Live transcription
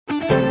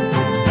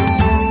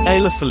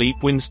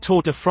Alaphilippe wins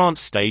Tour de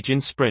France stage in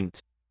sprint.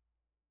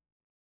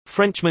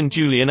 Frenchman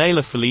Julien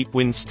Alaphilippe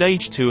wins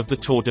Stage 2 of the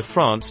Tour de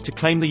France to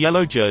claim the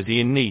yellow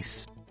jersey in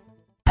Nice.